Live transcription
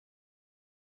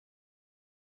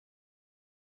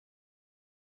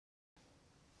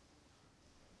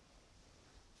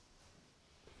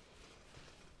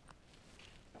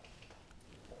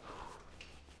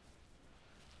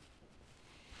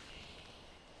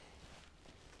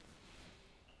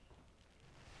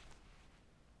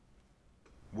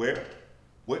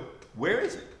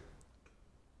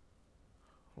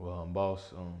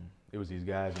boss. It was these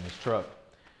guys in this truck.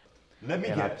 Let me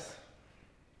guess.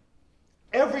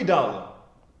 Every dollar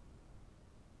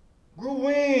grew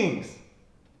wings,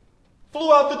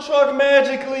 flew out the truck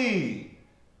magically.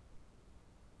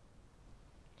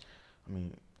 I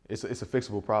mean, it's a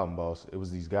fixable problem, boss. It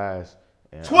was these guys.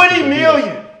 And 20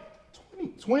 million!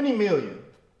 20 million.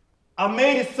 I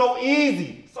made it so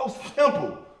easy, so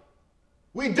simple.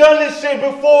 We done this shit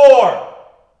before.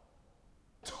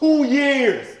 2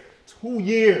 years. 2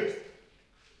 years.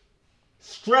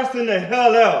 Stressing the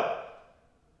hell out.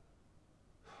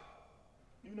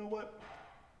 You know what?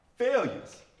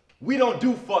 Failures. We don't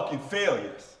do fucking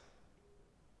failures.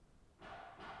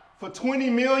 For 20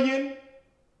 million,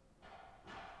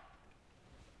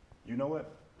 you know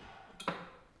what?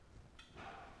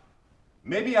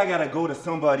 Maybe I gotta go to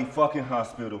somebody fucking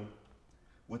hospital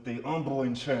with their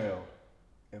unborn child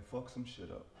and fuck some shit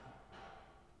up.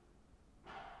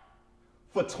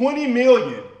 For 20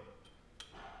 million,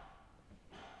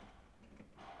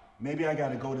 maybe I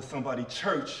gotta go to somebody's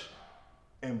church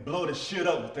and blow the shit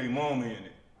up with their mama in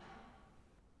it.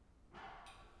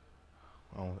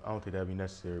 I don't think that'd be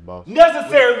necessary, boss.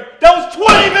 Necessary? That was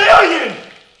 20 million!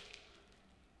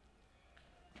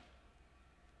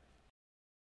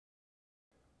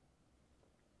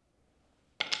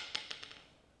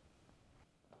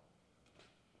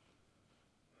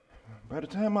 By the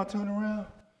time I turn around,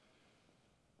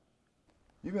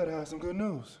 you better have some good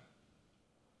news.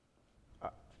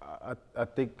 I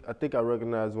think I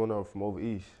recognize one of them from over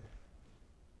east.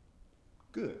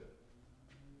 Good.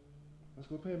 Let's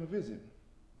go pay him a visit.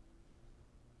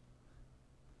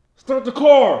 Start the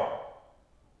car!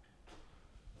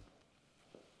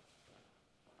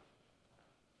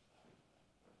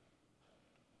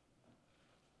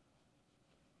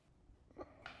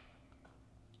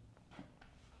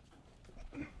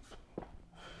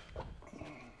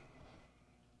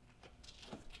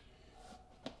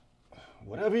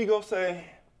 Whatever you go say,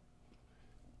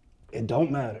 it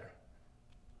don't matter.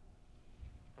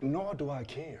 Nor do I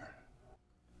care.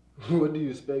 What do you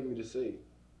expect me to say?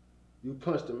 You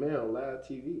punched a man on live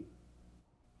TV.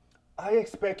 I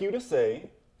expect you to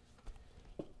say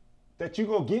that you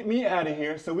gonna get me out of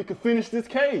here so we can finish this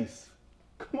case.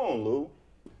 Come on, Lou.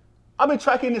 I've been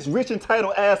tracking this rich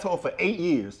entitled asshole for 8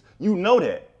 years. You know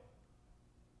that.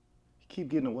 You keep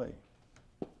getting away.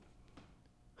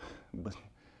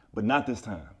 But not this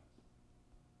time.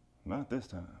 Not this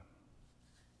time.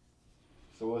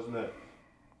 So what's next?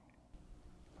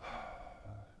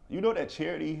 You know that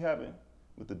charity he having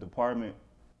with the department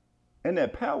and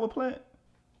that power plant?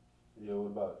 Yeah, what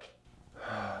about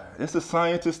it? It's a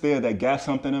scientist there that got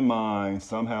something in mind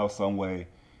somehow, some way,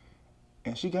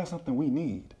 and she got something we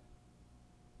need.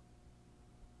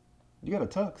 You got a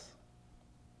tux?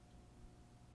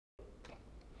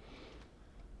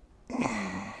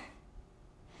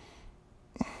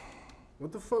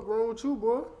 What the fuck wrong with you,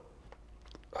 boy?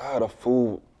 I had a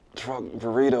food truck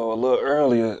burrito a little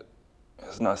earlier.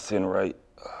 It's not sitting right.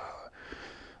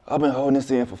 I've been holding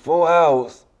this in for 4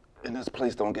 hours, and this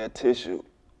place don't get tissue.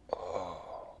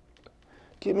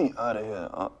 Get me out of here.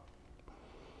 I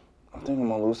think I'm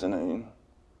hallucinating.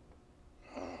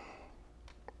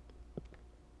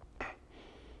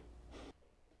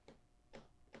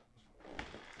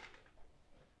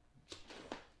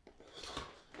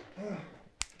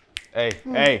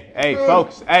 Hey,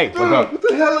 folks. Hey, what's up? What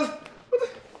the hell is...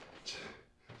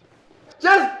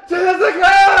 Jessica!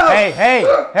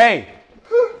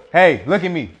 Hey, look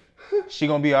at me. She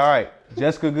gonna be all right.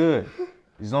 Jessica good.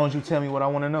 As long as you tell me what I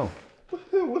want to know.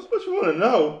 What you want to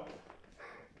know?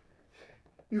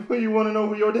 You want to know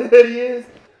who your daddy is?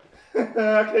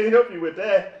 I can't help you with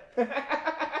that.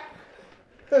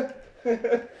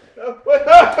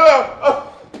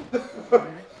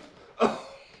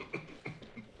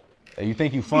 Hey, you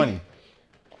think you funny,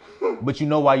 but you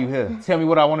know why you here. Tell me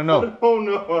what I want to know. Oh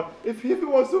no! If you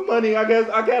want some money, I guess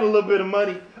I got a little bit of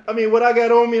money. I mean, what I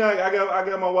got on me, I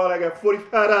got my wallet. I got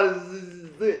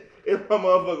 $45 in my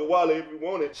motherfucking wallet if you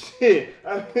want it. Shit.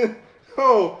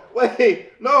 Oh,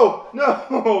 wait, no.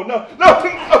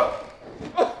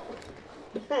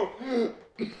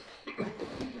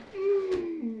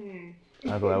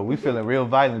 I'm glad we feeling real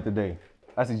violent today.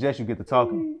 I suggest you get to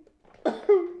talking.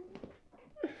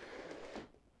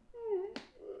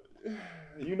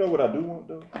 You know what I do want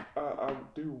though? I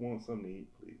do want something to eat,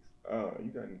 please.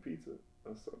 You got any pizza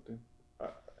or something?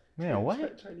 Man,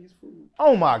 what? Chinese food.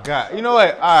 Oh my God. You know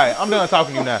what? All right, I'm done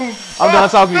talking to you now. I'm done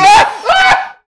talking to you.